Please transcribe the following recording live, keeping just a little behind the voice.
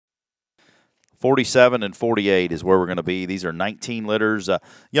47 and 48 is where we're going to be. These are 19 litters,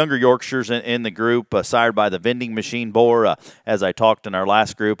 younger Yorkshires in the group, sired by the vending machine boar. As I talked in our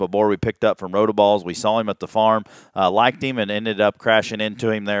last group, a boar we picked up from Rotoballs. We saw him at the farm, liked him, and ended up crashing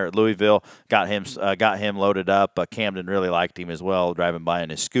into him there at Louisville. Got him loaded up. Camden really liked him as well, driving by in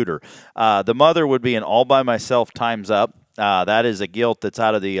his scooter. The mother would be an All By Myself Times Up. That is a gilt that's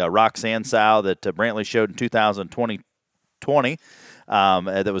out of the Roxanne sow that Brantley showed in 2020.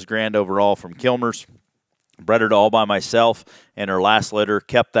 That was grand overall from Kilmer's. Bred her to All By Myself, and her last litter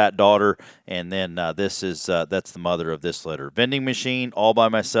kept that daughter, and then that's the mother of this litter. Vending machine, All By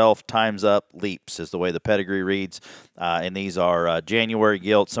Myself, Times Up, Leaps is the way the pedigree reads, and these are January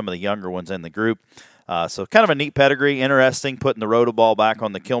gilts, some of the younger ones in the group. So kind of a neat pedigree, interesting, putting the Rotoball back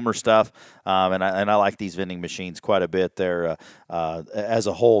on the Kilmer stuff, and I like these vending machines quite a bit there as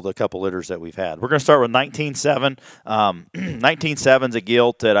a whole, the couple litters that we've had. We're going to start with 19.7. 19.7's a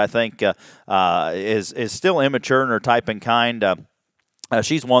gilt that I think is still immature in her type and kind.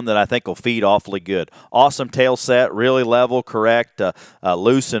 She's one that I think will feed awfully good. Awesome tail set, really level, correct,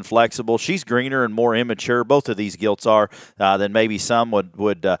 loose and flexible. She's greener and more immature. Both of these gilts are than maybe some would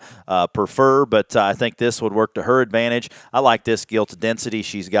prefer, but I think this would work to her advantage. I like this gilt's density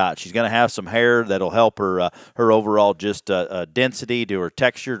she's got. She's going to have some hair that'll help her overall just density to her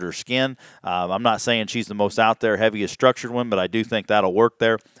texture, to her skin. I'm not saying she's the most out there, heaviest structured one, but I do think that'll work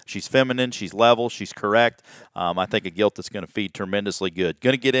there. She's feminine, she's level, she's correct. I think a gilt that's going to feed tremendously good.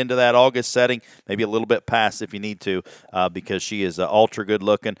 Going to get into that August setting, maybe a little bit past if you need to, because she is ultra good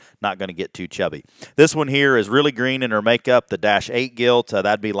looking, not going to get too chubby. This one here is really green in her makeup, the -8 gilt.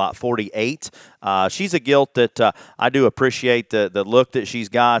 That'd be lot 48. She's a gilt that I do appreciate the look that she's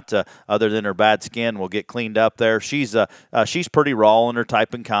got. Other than her bad skin, will get cleaned up there. She's pretty raw in her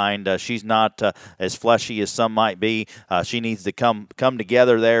type and kind. She's not as fleshy as some might be. She needs to come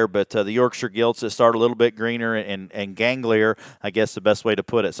together there. But the Yorkshire gilts that start a little bit greener and ganglier, I guess the best way to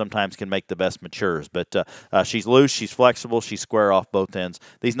put it, sometimes can make the best matures. But she's loose, she's flexible, she's square off both ends.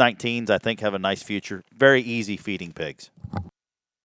 These 19s, I think, have a nice future. Very easy feeding pigs.